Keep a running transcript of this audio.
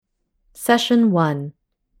Session 1.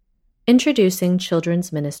 Introducing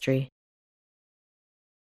Children's Ministry.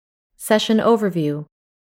 Session Overview.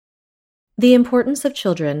 The Importance of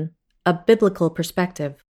Children, a Biblical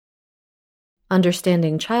Perspective.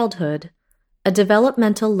 Understanding Childhood, a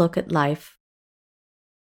Developmental Look at Life.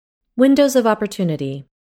 Windows of Opportunity.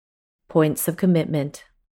 Points of Commitment.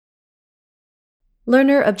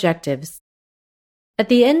 Learner Objectives. At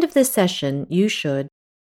the end of this session, you should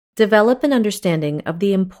develop an understanding of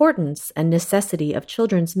the importance and necessity of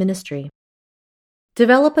children's ministry.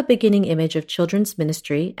 Develop a beginning image of children's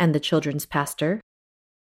ministry and the children's pastor.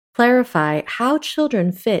 Clarify how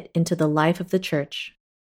children fit into the life of the church.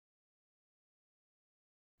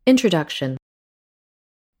 Introduction.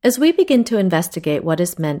 As we begin to investigate what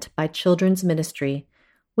is meant by children's ministry,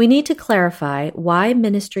 we need to clarify why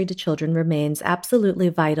ministry to children remains absolutely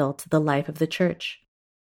vital to the life of the church.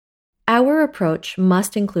 Our approach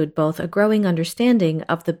must include both a growing understanding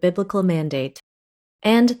of the biblical mandate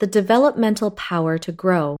and the developmental power to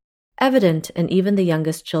grow, evident in even the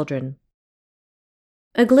youngest children.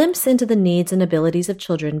 A glimpse into the needs and abilities of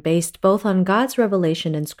children based both on God's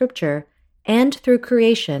revelation in Scripture and through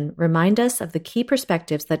creation remind us of the key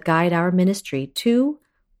perspectives that guide our ministry to,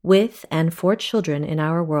 with, and for children in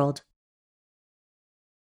our world.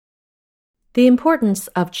 The importance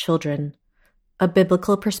of children. A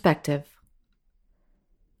biblical perspective.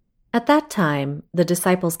 At that time, the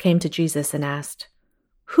disciples came to Jesus and asked,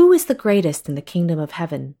 "Who is the greatest in the kingdom of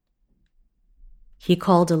heaven?" He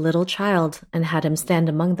called a little child and had him stand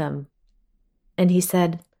among them. And he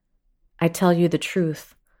said, "I tell you the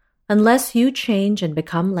truth, unless you change and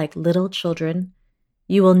become like little children,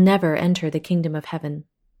 you will never enter the kingdom of heaven.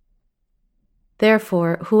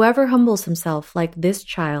 Therefore, whoever humbles himself like this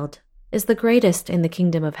child is the greatest in the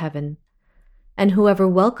kingdom of heaven. And whoever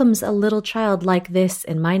welcomes a little child like this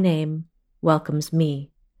in my name welcomes me.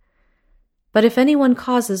 But if anyone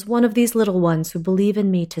causes one of these little ones who believe in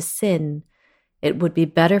me to sin, it would be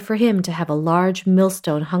better for him to have a large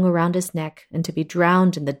millstone hung around his neck and to be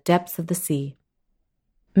drowned in the depths of the sea."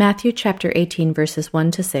 Matthew chapter 18, verses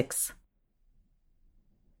 1-6.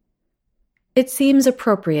 It seems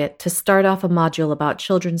appropriate to start off a module about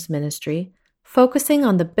children's ministry, focusing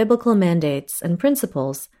on the biblical mandates and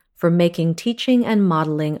principles for making teaching and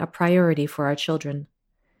modeling a priority for our children.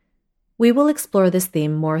 We will explore this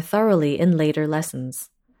theme more thoroughly in later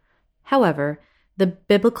lessons. However, the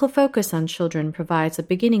biblical focus on children provides a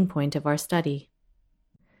beginning point of our study.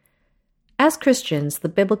 As Christians, the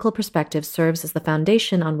biblical perspective serves as the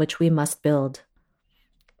foundation on which we must build.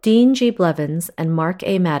 Dean G. Blevins and Mark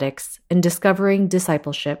A. Maddox, in Discovering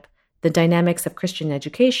Discipleship, The Dynamics of Christian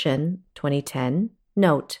Education, 2010,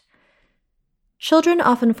 note, "Children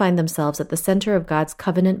often find themselves at the center of God's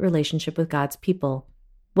covenant relationship with God's people,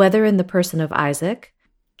 whether in the person of Isaac,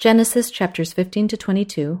 Genesis chapters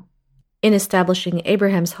 15-22, in establishing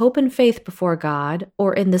Abraham's hope and faith before God,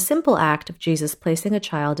 or in the simple act of Jesus placing a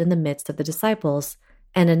child in the midst of the disciples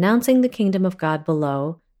and announcing the kingdom of God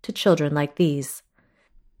below to children like these.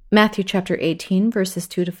 Matthew chapter 18, verses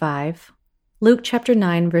 2-5, Luke chapter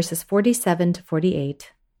 9, verses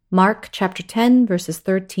 47-48, Mark chapter 10, verses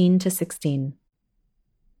 13-16.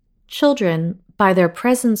 Children, by their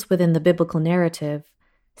presence within the biblical narrative,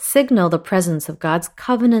 signal the presence of God's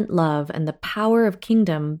covenant love and the power of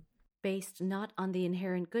kingdom based not on the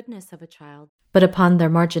inherent goodness of a child, but upon their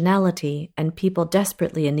marginality and people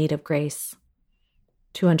desperately in need of grace.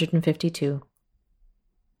 252.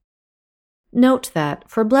 Note that,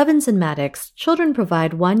 for Blevins and Maddox, children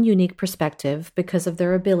provide one unique perspective because of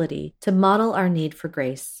their ability to model our need for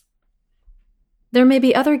grace. There may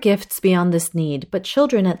be other gifts beyond this need, but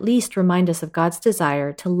children at least remind us of God's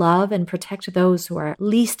desire to love and protect those who are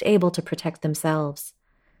least able to protect themselves.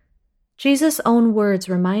 Jesus' own words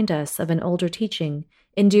remind us of an older teaching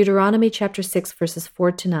in Deuteronomy chapter 6, verses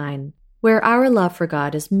 4-9, where our love for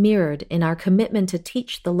God is mirrored in our commitment to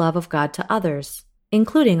teach the love of God to others,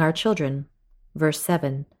 including our children. Verse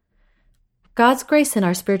 7. God's grace in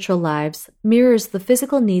our spiritual lives mirrors the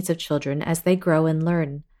physical needs of children as they grow and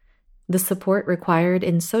learn. The support required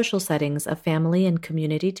in social settings of family and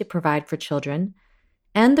community to provide for children,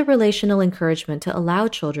 and the relational encouragement to allow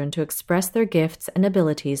children to express their gifts and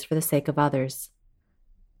abilities for the sake of others.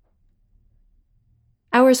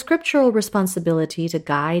 Our scriptural responsibility to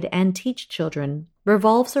guide and teach children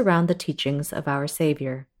revolves around the teachings of our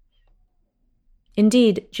Savior.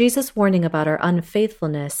 Indeed, Jesus' warning about our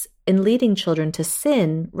unfaithfulness in leading children to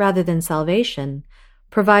sin rather than salvation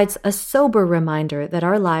provides a sober reminder that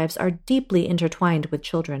our lives are deeply intertwined with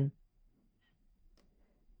children.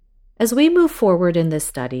 As we move forward in this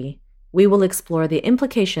study, we will explore the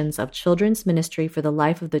implications of children's ministry for the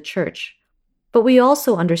life of the church, but we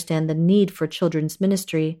also understand the need for children's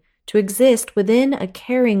ministry to exist within a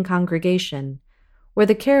caring congregation, where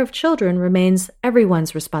the care of children remains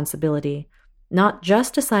everyone's responsibility, not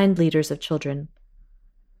just assigned leaders of children.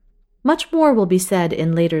 Much more will be said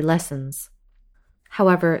in later lessons.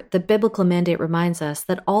 However, the biblical mandate reminds us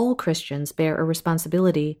that all Christians bear a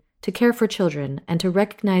responsibility to care for children and to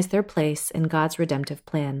recognize their place in God's redemptive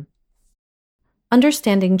plan.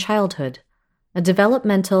 Understanding childhood, a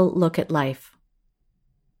developmental look at life.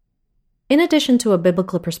 In addition to a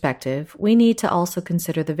biblical perspective, we need to also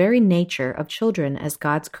consider the very nature of children as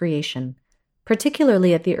God's creation,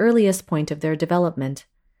 particularly at the earliest point of their development.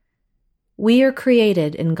 We are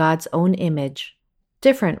created in God's own image,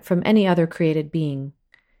 different from any other created being.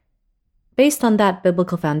 Based on that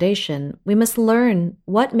biblical foundation, we must learn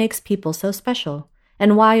what makes people so special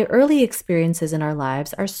and why early experiences in our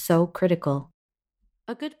lives are so critical.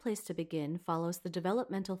 A good place to begin follows the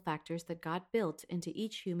developmental factors that God built into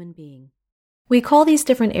each human being. We call these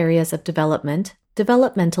different areas of development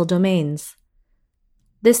developmental domains.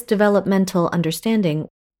 This developmental understanding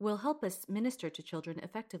will help us minister to children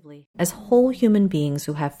effectively as whole human beings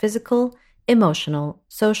who have physical, emotional,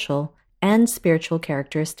 social, and spiritual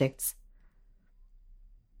characteristics.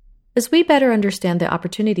 As we better understand the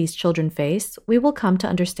opportunities children face, we will come to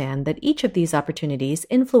understand that each of these opportunities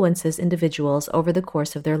influences individuals over the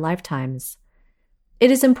course of their lifetimes. It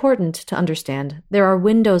is important to understand there are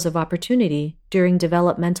windows of opportunity during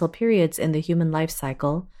developmental periods in the human life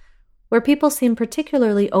cycle where people seem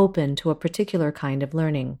particularly open to a particular kind of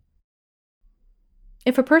learning.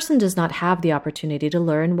 If a person does not have the opportunity to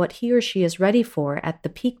learn what he or she is ready for at the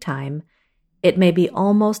peak time, it may be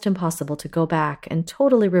almost impossible to go back and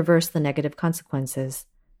totally reverse the negative consequences.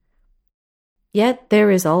 Yet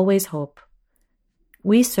there is always hope.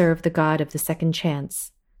 We serve the God of the second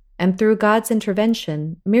chance, and through God's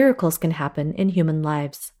intervention, miracles can happen in human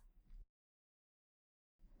lives.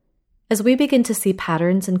 As we begin to see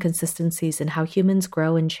patterns and consistencies in how humans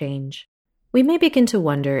grow and change, we may begin to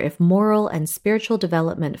wonder if moral and spiritual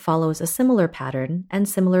development follows a similar pattern and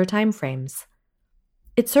similar timeframes.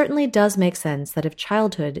 It certainly does make sense that if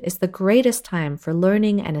childhood is the greatest time for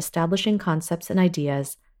learning and establishing concepts and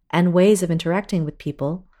ideas and ways of interacting with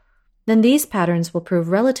people, then these patterns will prove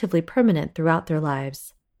relatively permanent throughout their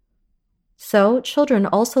lives. So, children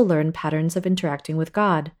also learn patterns of interacting with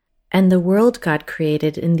God and the world God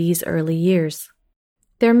created in these early years.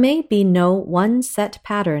 There may be no one set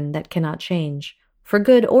pattern that cannot change, for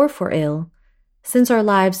good or for ill, since our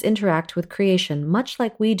lives interact with creation much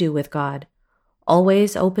like we do with God,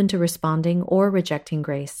 always open to responding or rejecting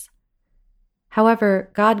grace. However,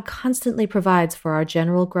 God constantly provides for our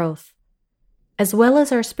general growth, as well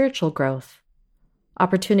as our spiritual growth,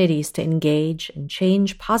 opportunities to engage and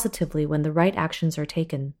change positively when the right actions are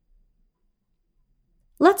taken.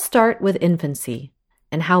 Let's start with infancy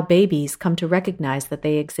and how babies come to recognize that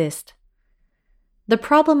they exist. The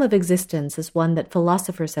problem of existence is one that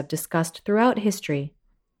philosophers have discussed throughout history.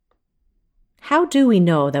 How do we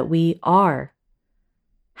know that we are?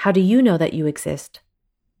 How do you know that you exist?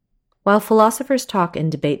 While philosophers talk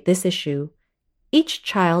and debate this issue, each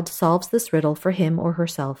child solves this riddle for him or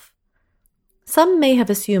herself. Some may have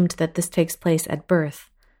assumed that this takes place at birth,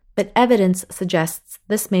 but evidence suggests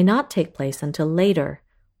this may not take place until later,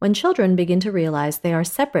 when children begin to realize they are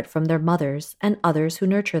separate from their mothers and others who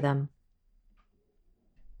nurture them.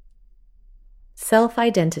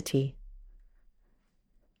 Self-identity.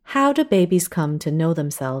 How do babies come to know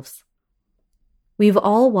themselves? We've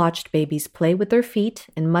all watched babies play with their feet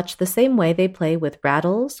in much the same way they play with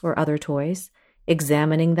rattles or other toys,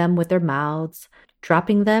 examining them with their mouths,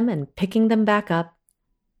 dropping them and picking them back up.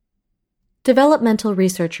 Developmental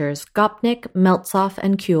researchers Gopnik, Meltzoff,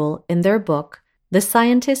 and Kuehl, in their book, The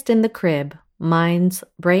Scientist in the Crib, Minds,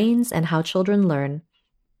 Brains, and How Children Learn,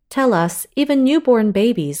 tell us even newborn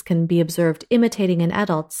babies can be observed imitating an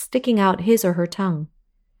adult sticking out his or her tongue.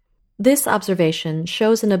 This observation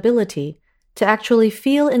shows an ability to actually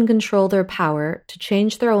feel and control their power to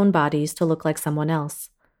change their own bodies to look like someone else.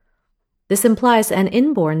 This implies an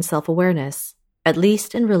inborn self-awareness, at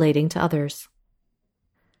least in relating to others.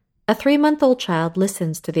 A 3-month-old child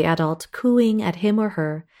listens to the adult cooing at him or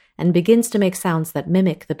her and begins to make sounds that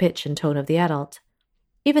mimic the pitch and tone of the adult,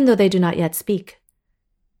 even though they do not yet speak.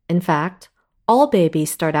 In fact, all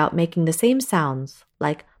babies start out making the same sounds,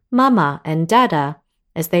 like mama and dada,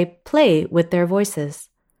 as they play with their voices.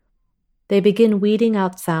 They begin weeding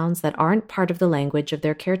out sounds that aren't part of the language of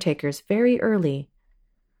their caretakers very early.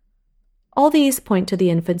 All these point to the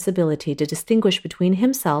infant's ability to distinguish between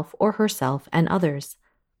himself or herself and others.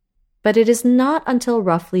 But it is not until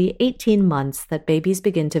roughly 18 months that babies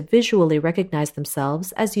begin to visually recognize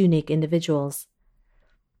themselves as unique individuals.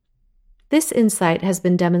 This insight has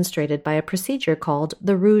been demonstrated by a procedure called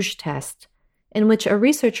the Rouge test, in which a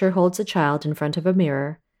researcher holds a child in front of a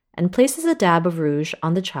mirror and places a dab of rouge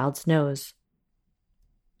on the child's nose.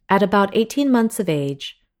 At about 18 months of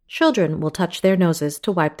age, children will touch their noses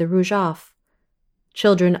to wipe the rouge off.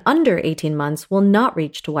 Children under 18 months will not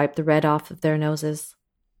reach to wipe the red off of their noses.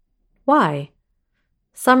 Why?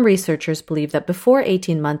 Some researchers believe that before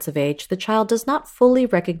 18 months of age, the child does not fully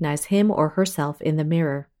recognize him or herself in the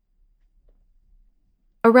mirror.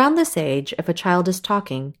 Around this age, if a child is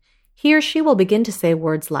talking, he or she will begin to say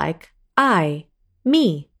words like I,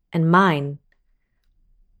 me, and mine.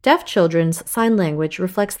 Deaf children's sign language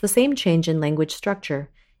reflects the same change in language structure,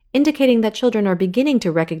 indicating that children are beginning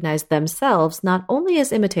to recognize themselves not only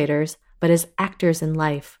as imitators, but as actors in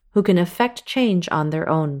life who can effect change on their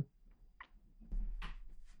own.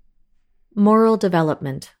 Moral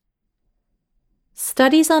development.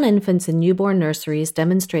 Studies on infants in newborn nurseries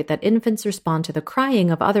demonstrate that infants respond to the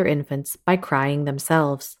crying of other infants by crying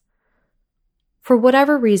themselves. For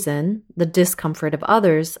whatever reason, the discomfort of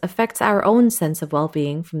others affects our own sense of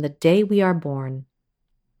well-being from the day we are born.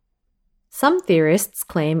 Some theorists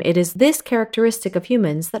claim it is this characteristic of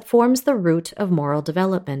humans that forms the root of moral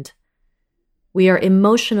development. We are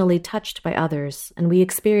emotionally touched by others, and we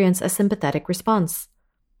experience a sympathetic response.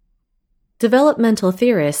 Developmental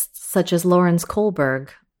theorists, such as Lawrence Kohlberg,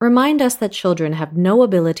 remind us that children have no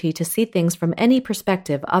ability to see things from any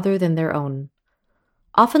perspective other than their own.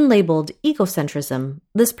 Often labeled egocentrism,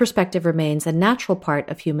 this perspective remains a natural part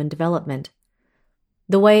of human development.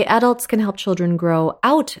 The way adults can help children grow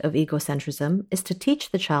out of egocentrism is to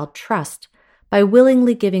teach the child trust by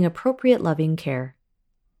willingly giving appropriate loving care.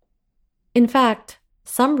 In fact,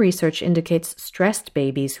 some research indicates stressed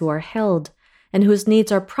babies who are held and whose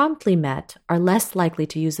needs are promptly met are less likely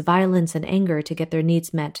to use violence and anger to get their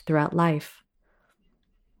needs met throughout life.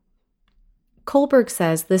 Kohlberg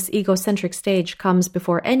says this egocentric stage comes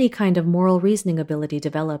before any kind of moral reasoning ability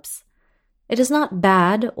develops. It is not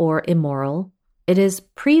bad or immoral, it is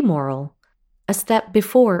pre-moral, a step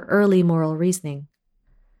before early moral reasoning.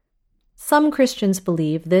 Some Christians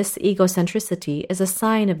believe this egocentricity is a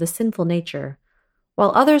sign of the sinful nature,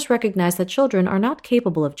 while others recognize that children are not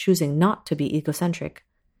capable of choosing not to be egocentric.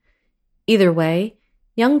 Either way,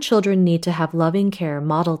 young children need to have loving care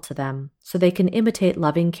modeled to them so they can imitate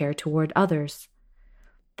loving care toward others.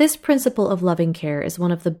 This principle of loving care is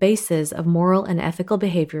one of the bases of moral and ethical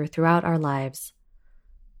behavior throughout our lives.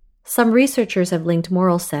 Some researchers have linked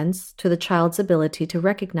moral sense to the child's ability to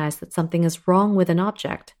recognize that something is wrong with an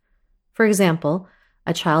object. For example,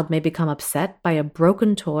 a child may become upset by a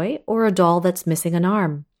broken toy or a doll that's missing an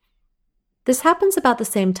arm. This happens about the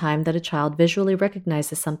same time that a child visually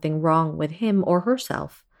recognizes something wrong with him or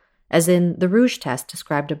herself, as in the Rouge test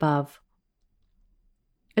described above.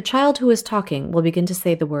 A child who is talking will begin to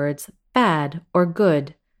say the words bad or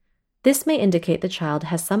good. This may indicate the child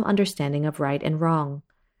has some understanding of right and wrong.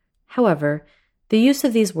 However, the use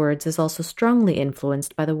of these words is also strongly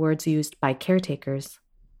influenced by the words used by caretakers.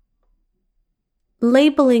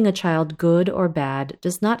 Labeling a child good or bad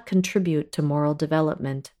does not contribute to moral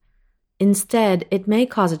development. Instead, it may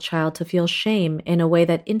cause a child to feel shame in a way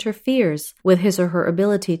that interferes with his or her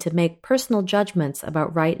ability to make personal judgments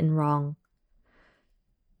about right and wrong.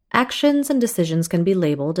 Actions and decisions can be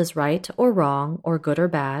labeled as right or wrong or good or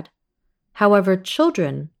bad. However,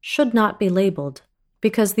 children should not be labeled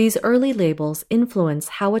because these early labels influence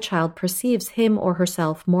how a child perceives him or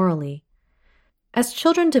herself morally. As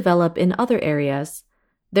children develop in other areas,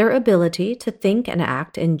 their ability to think and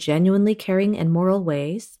act in genuinely caring and moral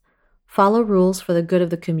ways, follow rules for the good of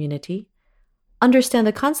the community, understand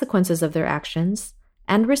the consequences of their actions,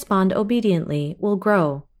 and respond obediently will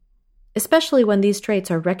grow, especially when these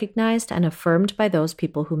traits are recognized and affirmed by those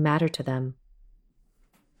people who matter to them.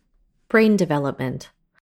 Brain development.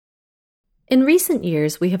 In recent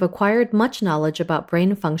years, we have acquired much knowledge about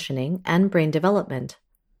brain functioning and brain development.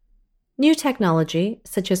 New technology,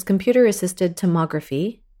 such as computer-assisted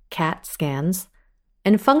tomography, CAT scans,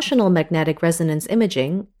 and functional magnetic resonance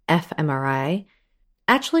imaging, fMRI,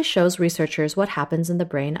 actually shows researchers what happens in the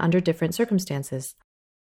brain under different circumstances.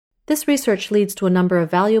 This research leads to a number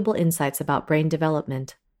of valuable insights about brain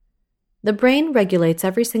development. The brain regulates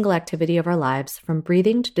every single activity of our lives, from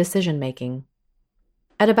breathing to decision-making.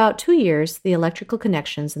 At about 2 years, the electrical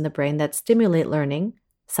connections in the brain that stimulate learning,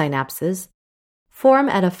 synapses, form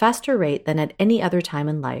at a faster rate than at any other time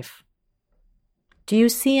in life. Do you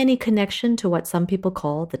see any connection to what some people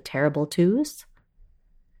call the terrible twos?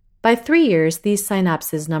 By 3 years, these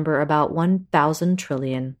synapses number about 1,000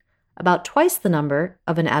 trillion, about twice the number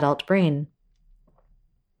of an adult brain.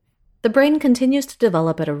 The brain continues to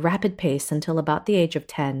develop at a rapid pace until about the age of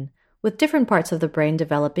 10, with different parts of the brain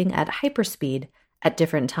developing at hyperspeed at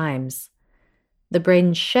different times. The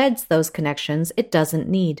brain sheds those connections it doesn't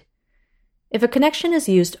need. If a connection is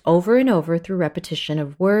used over and over through repetition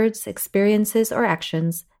of words, experiences, or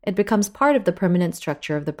actions, it becomes part of the permanent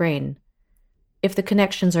structure of the brain. If the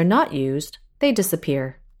connections are not used, they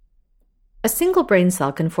disappear. A single brain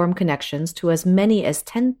cell can form connections to as many as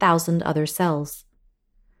 10,000 other cells.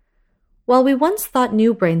 While we once thought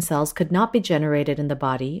new brain cells could not be generated in the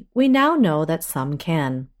body, we now know that some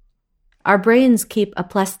can. Our brains keep a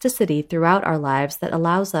plasticity throughout our lives that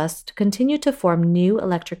allows us to continue to form new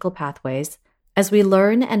electrical pathways as we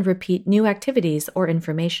learn and repeat new activities or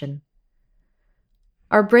information.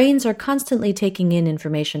 Our brains are constantly taking in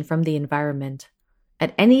information from the environment.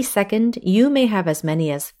 At any second, you may have as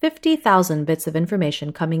many as 50,000 bits of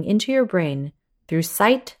information coming into your brain through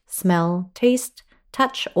sight, smell, taste,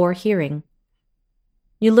 touch, or hearing.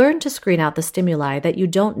 You learn to screen out the stimuli that you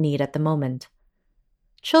don't need at the moment.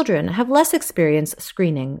 Children have less experience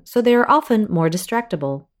screening, so they are often more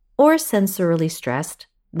distractible or sensorily stressed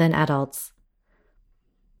than adults.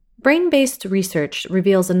 Brain-based research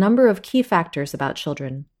reveals a number of key factors about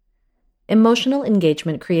children. Emotional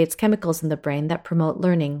engagement creates chemicals in the brain that promote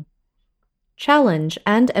learning. Challenge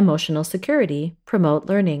and emotional security promote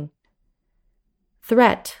learning.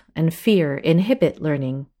 Threat and fear inhibit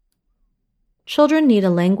learning. Children need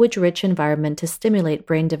a language-rich environment to stimulate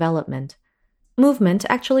brain development. Movement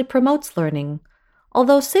actually promotes learning,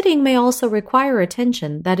 although sitting may also require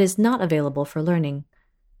attention that is not available for learning.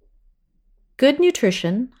 Good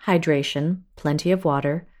nutrition, hydration, plenty of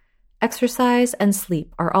water, exercise, and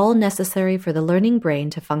sleep are all necessary for the learning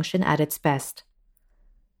brain to function at its best.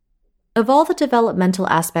 Of all the developmental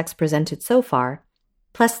aspects presented so far,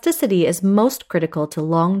 plasticity is most critical to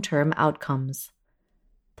long-term outcomes.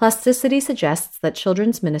 Plasticity suggests that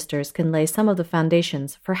children's ministers can lay some of the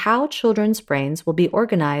foundations for how children's brains will be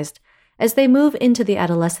organized as they move into the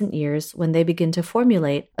adolescent years when they begin to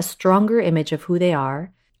formulate a stronger image of who they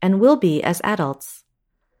are and will be as adults.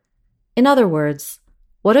 In other words,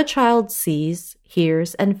 what a child sees,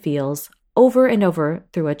 hears, and feels over and over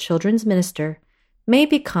through a children's minister may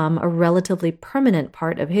become a relatively permanent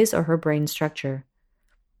part of his or her brain structure.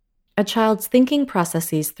 A child's thinking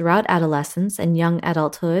processes throughout adolescence and young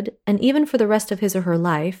adulthood, and even for the rest of his or her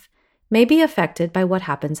life, may be affected by what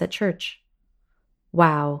happens at church.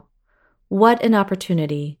 Wow, what an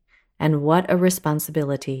opportunity, and what a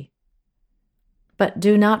responsibility. But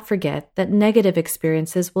do not forget that negative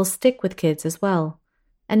experiences will stick with kids as well,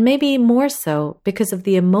 and maybe more so because of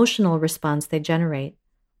the emotional response they generate.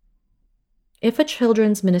 If a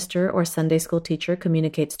children's minister or Sunday school teacher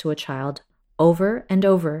communicates to a child over and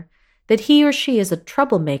over that he or she is a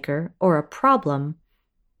troublemaker or a problem,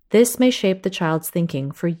 this may shape the child's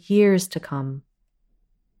thinking for years to come.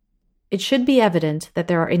 It should be evident that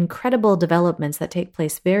there are incredible developments that take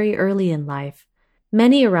place very early in life,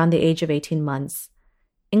 many around the age of 18 months,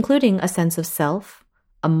 including a sense of self,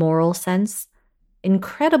 a moral sense,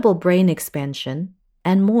 incredible brain expansion,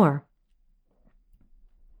 and more.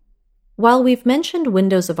 While we've mentioned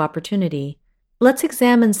windows of opportunity, let's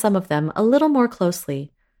examine some of them a little more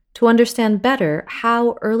closely to understand better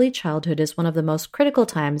how early childhood is one of the most critical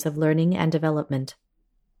times of learning and development.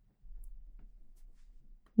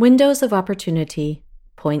 Windows of opportunity,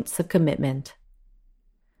 points of commitment.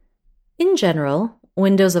 In general,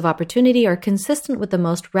 windows of opportunity are consistent with the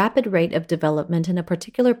most rapid rate of development in a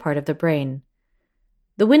particular part of the brain.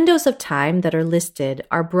 The windows of time that are listed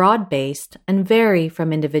are broad-based and vary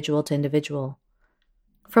from individual to individual.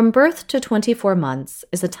 From birth to 24 months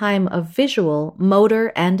is a time of visual,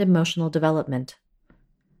 motor, and emotional development.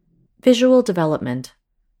 Visual development.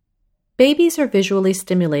 Babies are visually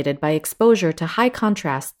stimulated by exposure to high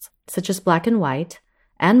contrasts, such as black and white,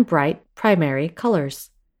 and bright primary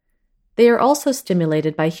colors. They are also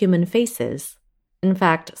stimulated by human faces. In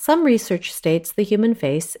fact, some research states the human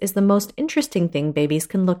face is the most interesting thing babies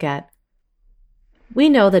can look at. We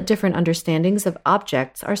know that different understandings of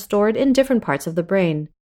objects are stored in different parts of the brain.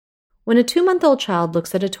 When a 2-month-old child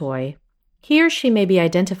looks at a toy, he or she may be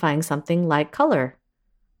identifying something like color.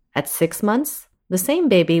 At 6 months, the same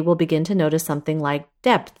baby will begin to notice something like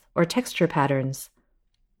depth or texture patterns.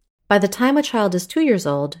 By the time a child is 2 years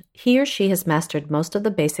old, he or she has mastered most of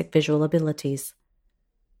the basic visual abilities.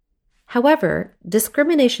 However,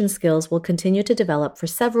 discrimination skills will continue to develop for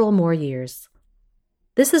several more years.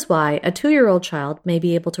 This is why a 2-year-old child may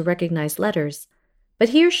be able to recognize letters, but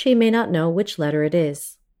he or she may not know which letter it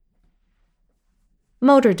is.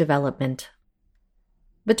 Motor development.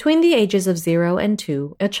 Between the ages of 0 and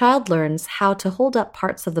 2, a child learns how to hold up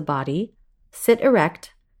parts of the body, sit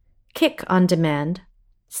erect, kick on demand,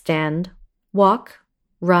 stand, walk,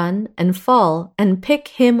 run, and fall, and pick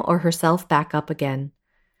him or herself back up again.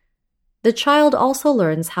 The child also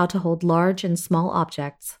learns how to hold large and small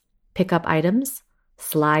objects, pick up items,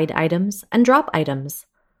 slide items, and drop items.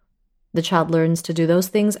 The child learns to do those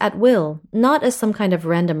things at will, not as some kind of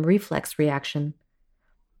random reflex reaction.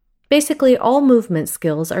 Basically, all movement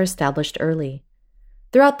skills are established early.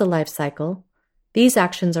 Throughout the life cycle, these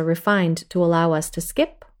actions are refined to allow us to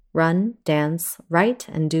skip, run, dance, write,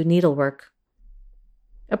 and do needlework.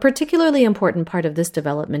 A particularly important part of this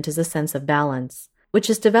development is a sense of balance, which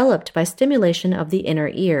is developed by stimulation of the inner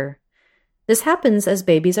ear. This happens as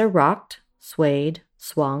babies are rocked, swayed,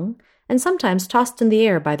 swung, and sometimes tossed in the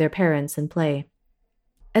air by their parents in play.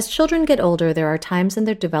 As children get older, there are times in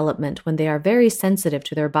their development when they are very sensitive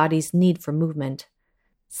to their body's need for movement.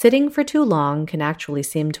 Sitting for too long can actually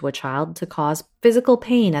seem to a child to cause physical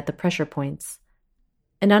pain at the pressure points.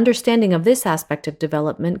 An understanding of this aspect of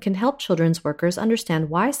development can help children's workers understand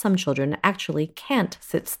why some children actually can't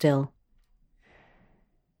sit still.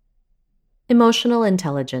 Emotional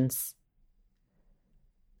intelligence.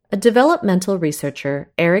 A developmental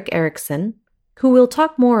researcher, Erik Erikson, who we'll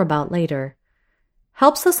talk more about later,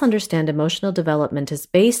 helps us understand emotional development is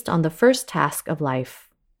based on the first task of life,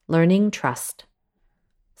 learning trust.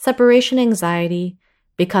 Separation anxiety,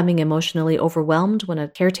 becoming emotionally overwhelmed when a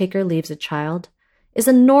caretaker leaves a child, is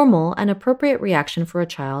a normal and appropriate reaction for a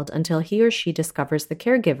child until he or she discovers the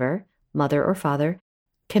caregiver, mother or father,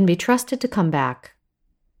 can be trusted to come back.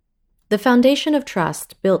 The foundation of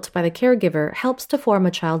trust built by the caregiver helps to form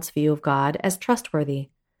a child's view of God as trustworthy.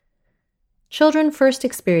 Children first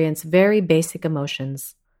experience very basic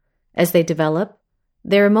emotions. As they develop,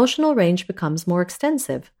 their emotional range becomes more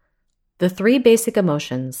extensive. The 3 basic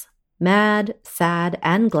emotions, mad, sad,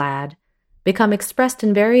 and glad, become expressed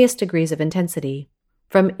in various degrees of intensity,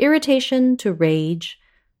 from irritation to rage,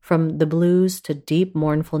 from the blues to deep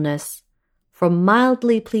mournfulness, from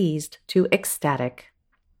mildly pleased to ecstatic.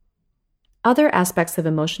 Other aspects of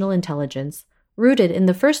emotional intelligence, rooted in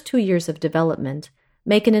the first 2 years of development,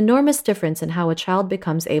 make an enormous difference in how a child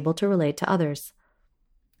becomes able to relate to others.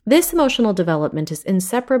 This emotional development is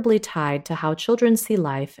inseparably tied to how children see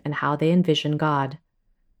life and how they envision God.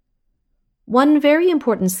 One very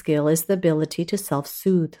important skill is the ability to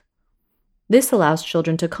self-soothe. This allows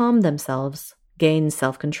children to calm themselves, gain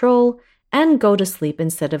self-control, and go to sleep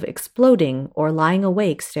instead of exploding or lying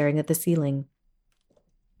awake staring at the ceiling.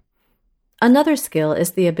 Another skill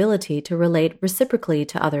is the ability to relate reciprocally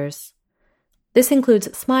to others. This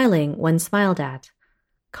includes smiling when smiled at,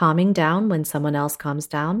 calming down when someone else calms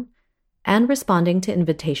down, and responding to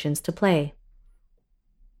invitations to play.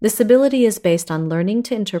 This ability is based on learning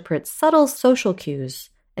to interpret subtle social cues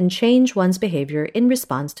and change one's behavior in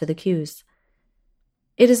response to the cues.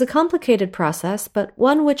 It is a complicated process, but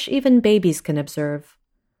one which even babies can observe.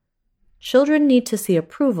 Children need to see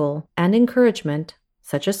approval and encouragement,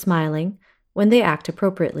 such as smiling, when they act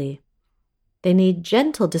appropriately. They need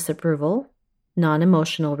gentle disapproval,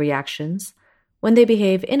 non-emotional reactions, when they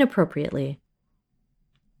behave inappropriately.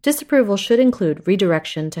 Disapproval should include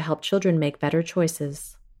redirection to help children make better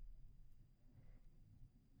choices.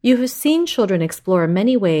 You have seen children explore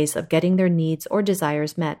many ways of getting their needs or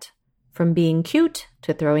desires met, from being cute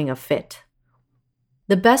to throwing a fit.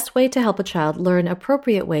 The best way to help a child learn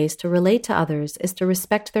appropriate ways to relate to others is to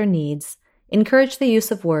respect their needs, encourage the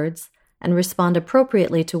use of words, and respond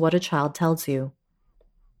appropriately to what a child tells you.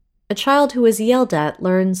 A child who is yelled at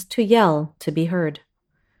learns to yell to be heard.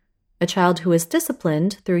 A child who is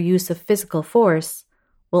disciplined through use of physical force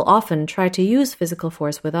will often try to use physical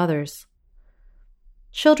force with others.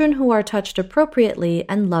 Children who are touched appropriately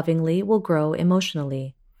and lovingly will grow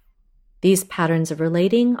emotionally. These patterns of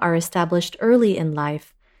relating are established early in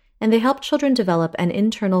life, and they help children develop an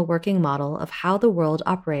internal working model of how the world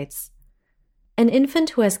operates. An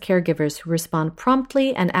infant who has caregivers who respond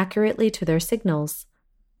promptly and accurately to their signals,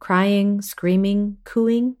 crying, screaming,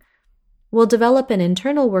 cooing, will develop an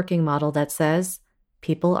internal working model that says,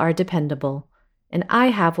 people are dependable, and I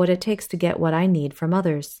have what it takes to get what I need from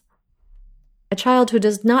others. A child who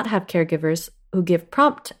does not have caregivers who give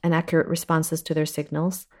prompt and accurate responses to their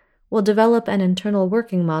signals will develop an internal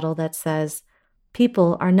working model that says,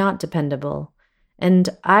 people are not dependable, and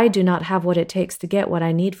I do not have what it takes to get what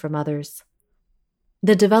I need from others.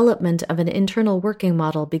 The development of an internal working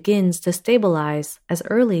model begins to stabilize as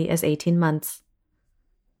early as 18 months.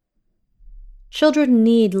 Children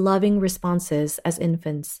need loving responses as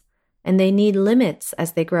infants, and they need limits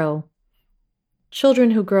as they grow.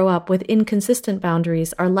 Children who grow up with inconsistent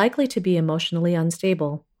boundaries are likely to be emotionally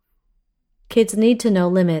unstable. Kids need to know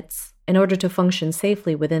limits in order to function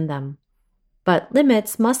safely within them. But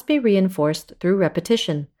limits must be reinforced through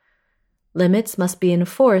repetition. Limits must be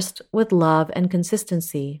enforced with love and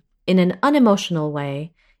consistency in an unemotional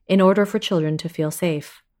way in order for children to feel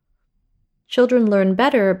safe. Children learn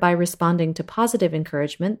better by responding to positive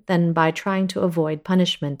encouragement than by trying to avoid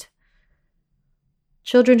punishment.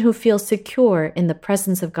 Children who feel secure in the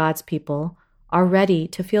presence of God's people are ready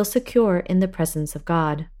to feel secure in the presence of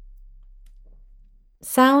God.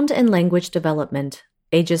 Sound and language development,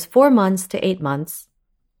 ages 4 months to 8 months,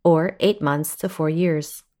 or 8 months to 4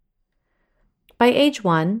 years. By age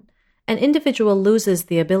 1, an individual loses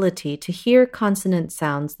the ability to hear consonant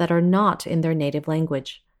sounds that are not in their native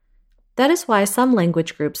language. That is why some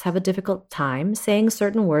language groups have a difficult time saying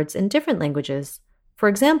certain words in different languages. For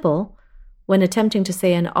example, when attempting to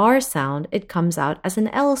say an R sound, it comes out as an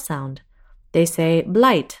L sound. They say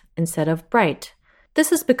blight instead of bright.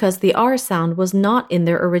 This is because the R sound was not in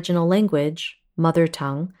their original language, mother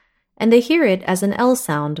tongue, and they hear it as an L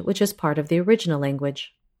sound, which is part of the original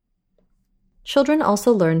language. Children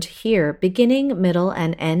also learn to hear beginning, middle,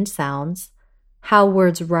 and end sounds, how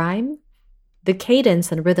words rhyme, the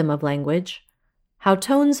cadence and rhythm of language, how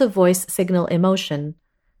tones of voice signal emotion,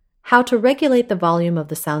 how to regulate the volume of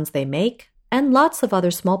the sounds they make, and lots of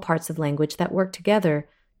other small parts of language that work together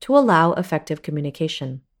to allow effective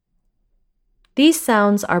communication. These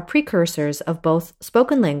sounds are precursors of both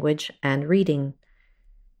spoken language and reading.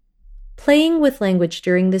 Playing with language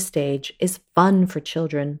during this stage is fun for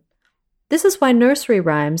children. This is why nursery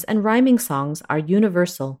rhymes and rhyming songs are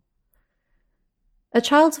universal. A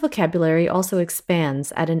child's vocabulary also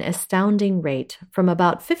expands at an astounding rate, from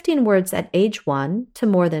about 15 words at age 1 to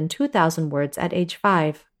more than 2,000 words at age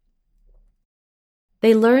 5.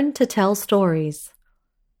 They learn to tell stories,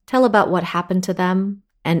 tell about what happened to them,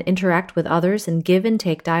 and interact with others and give and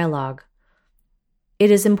take dialogue. It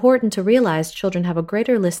is important to realize children have a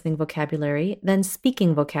greater listening vocabulary than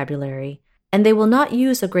speaking vocabulary, and they will not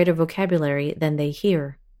use a greater vocabulary than they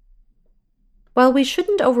hear. While we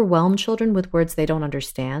shouldn't overwhelm children with words they don't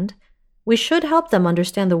understand, we should help them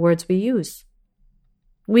understand the words we use.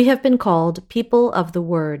 We have been called people of the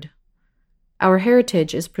Word. Our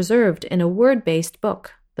heritage is preserved in a word-based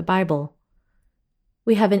book, the Bible.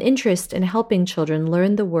 We have an interest in helping children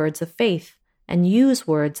learn the words of faith and use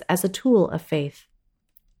words as a tool of faith.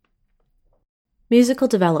 Musical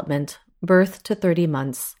development, birth to 30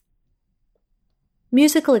 months.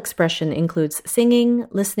 Musical expression includes singing,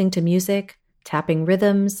 listening to music, tapping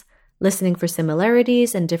rhythms, listening for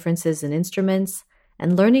similarities and differences in instruments,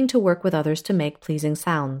 and learning to work with others to make pleasing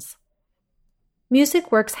sounds.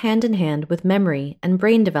 Music works hand in hand with memory and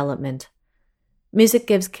brain development. Music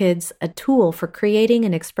gives kids a tool for creating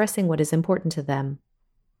and expressing what is important to them.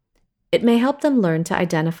 It may help them learn to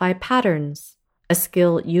identify patterns, a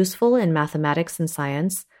skill useful in mathematics and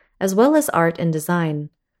science, as well as art and design.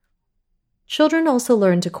 Children also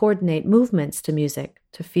learn to coordinate movements to music,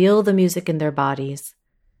 to feel the music in their bodies.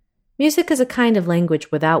 Music is a kind of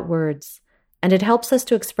language without words, and it helps us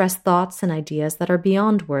to express thoughts and ideas that are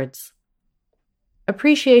beyond words.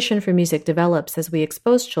 Appreciation for music develops as we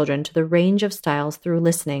expose children to the range of styles through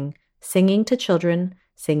listening, singing to children,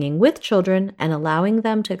 singing with children, and allowing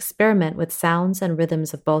them to experiment with sounds and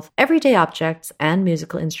rhythms of both everyday objects and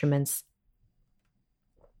musical instruments.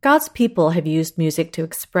 God's people have used music to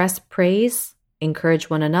express praise, encourage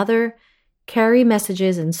one another, carry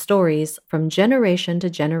messages and stories from generation to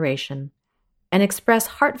generation, and express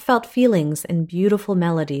heartfelt feelings in beautiful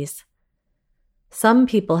melodies. Some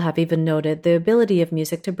people have even noted the ability of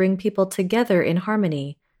music to bring people together in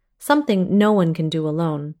harmony, something no one can do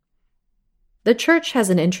alone. The Church has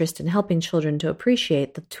an interest in helping children to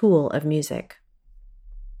appreciate the tool of music.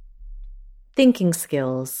 Thinking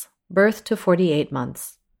skills, birth to 48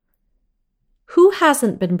 months. Who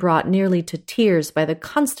hasn't been brought nearly to tears by the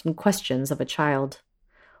constant questions of a child?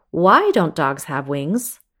 Why don't dogs have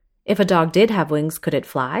wings? If a dog did have wings, could it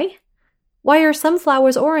fly? Why are some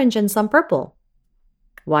flowers orange and some purple?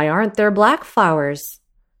 Why aren't there black flowers?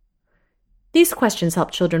 These questions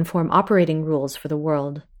help children form operating rules for the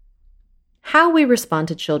world. How we respond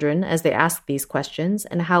to children as they ask these questions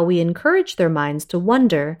and how we encourage their minds to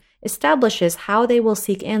wonder establishes how they will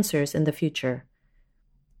seek answers in the future.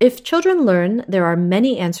 If children learn there are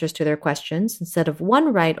many answers to their questions instead of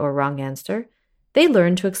one right or wrong answer, they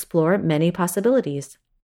learn to explore many possibilities.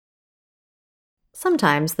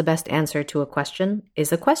 Sometimes the best answer to a question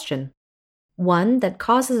is a question, one that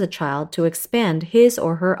causes a child to expand his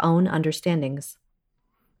or her own understandings.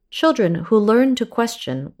 Children who learn to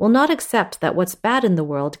question will not accept that what's bad in the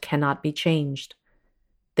world cannot be changed.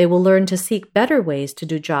 They will learn to seek better ways to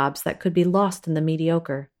do jobs that could be lost in the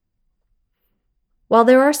mediocre. While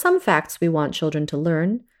there are some facts we want children to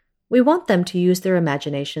learn, we want them to use their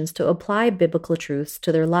imaginations to apply biblical truths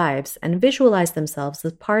to their lives and visualize themselves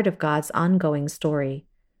as part of God's ongoing story.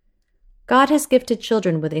 God has gifted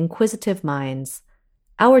children with inquisitive minds.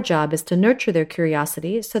 Our job is to nurture their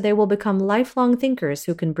curiosity so they will become lifelong thinkers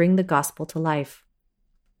who can bring the gospel to life.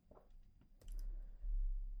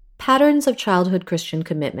 Patterns of childhood Christian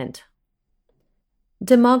commitment.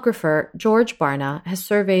 Demographer George Barna has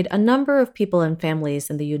surveyed a number of people and families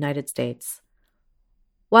in the United States.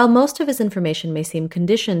 While most of his information may seem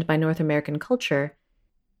conditioned by North American culture,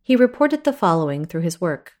 he reported the following through his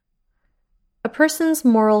work. A person's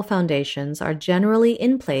moral foundations are generally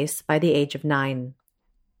in place by the age of 9.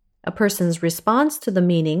 A person's response to the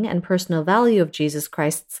meaning and personal value of Jesus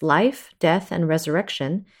Christ's life, death, and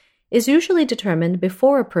resurrection is usually determined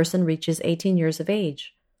before a person reaches 18 years of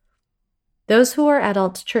age. Those who are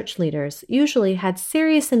adult church leaders usually had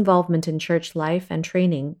serious involvement in church life and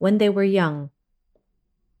training when they were young.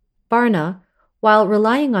 Barna, while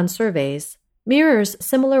relying on surveys, mirrors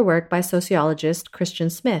similar work by sociologist Christian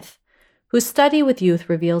Smith, whose study with youth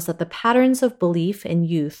reveals that the patterns of belief in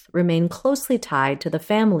youth remain closely tied to the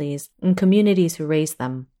families and communities who raise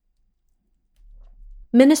them.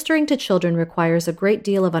 Ministering to children requires a great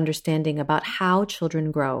deal of understanding about how children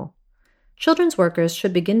grow. Children's workers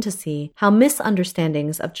should begin to see how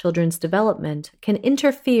misunderstandings of children's development can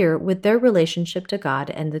interfere with their relationship to God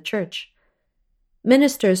and the church.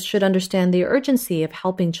 Ministers should understand the urgency of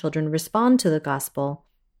helping children respond to the gospel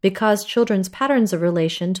because children's patterns of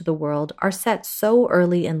relation to the world are set so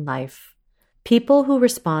early in life. People who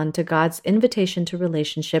respond to God's invitation to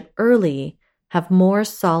relationship early have more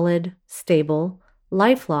solid, stable,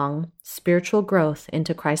 lifelong spiritual growth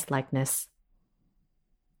into Christ-likeness.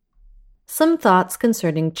 Some thoughts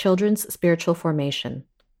concerning children's spiritual formation.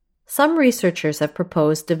 Some researchers have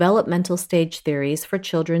proposed developmental stage theories for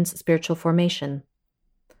children's spiritual formation.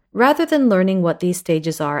 Rather than learning what these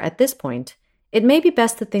stages are at this point, it may be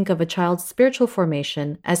best to think of a child's spiritual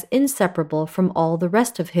formation as inseparable from all the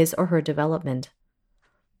rest of his or her development.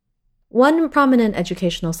 One prominent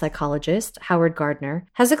educational psychologist, Howard Gardner,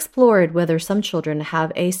 has explored whether some children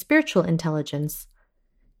have a spiritual intelligence.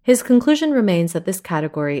 His conclusion remains that this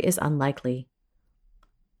category is unlikely.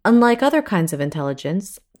 Unlike other kinds of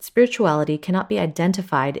intelligence, spirituality cannot be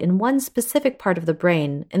identified in one specific part of the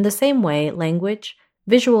brain in the same way language,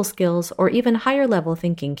 visual skills, or even higher-level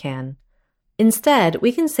thinking can. Instead,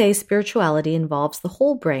 we can say spirituality involves the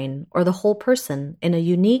whole brain or the whole person in a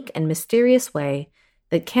unique and mysterious way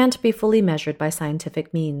that can't be fully measured by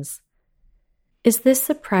scientific means. Is this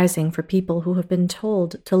surprising for people who have been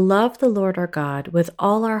told to love the Lord our God with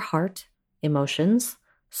all our heart, emotions,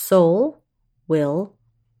 soul, will,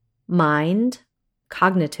 mind,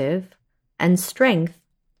 cognitive, and strength,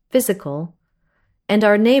 physical, and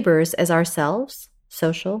our neighbors as ourselves,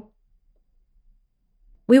 social?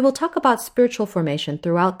 We will talk about spiritual formation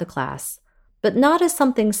throughout the class, but not as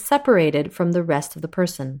something separated from the rest of the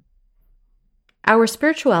person. Our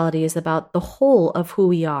spirituality is about the whole of who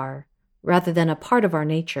we are, rather than a part of our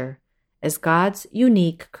nature, as God's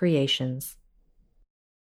unique creations.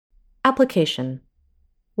 Application.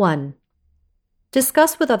 1.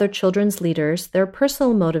 Discuss with other children's leaders their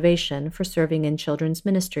personal motivation for serving in children's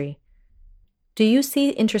ministry. Do you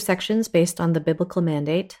see intersections based on the biblical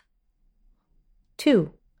mandate?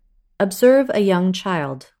 2. Observe a young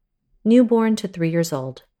child, newborn to 3 years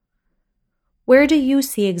old. Where do you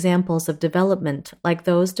see examples of development like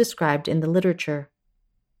those described in the literature?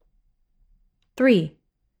 3.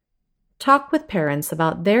 Talk with parents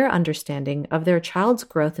about their understanding of their child's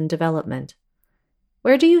growth and development.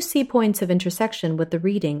 Where do you see points of intersection with the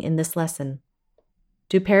reading in this lesson?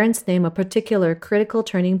 Do parents name a particular critical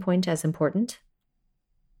turning point as important?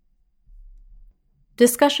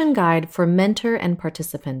 Discussion guide for mentor and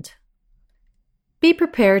participant. Be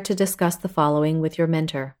prepared to discuss the following with your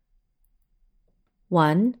mentor.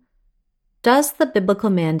 1. Does the biblical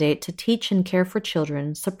mandate to teach and care for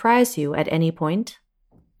children surprise you at any point?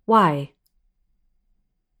 Why?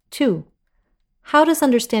 2. How does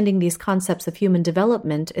understanding these concepts of human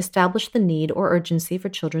development establish the need or urgency for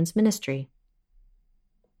children's ministry?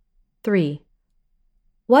 3.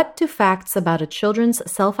 What do facts about a children's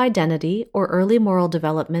self-identity or early moral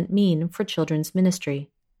development mean for children's ministry?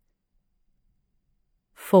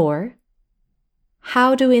 4.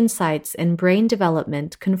 How do insights in brain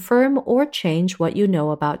development confirm or change what you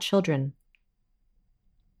know about children?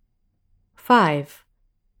 5.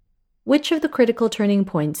 Which of the critical turning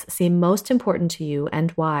points seem most important to you and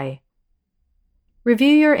why?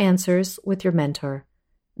 Review your answers with your mentor,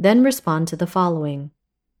 then respond to the following.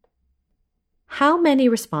 How many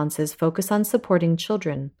responses focus on supporting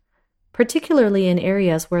children, particularly in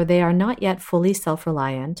areas where they are not yet fully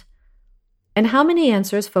self-reliant? And how many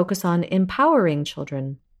answers focus on empowering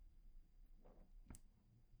children?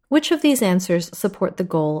 Which of these answers support the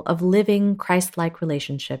goal of living Christ-like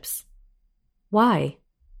relationships? Why?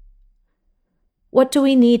 What do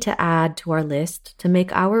we need to add to our list to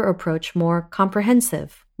make our approach more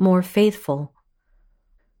comprehensive, more faithful?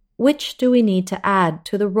 Which do we need to add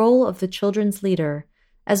to the role of the children's leader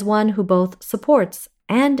as one who both supports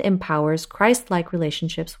and empowers Christ-like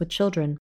relationships with children?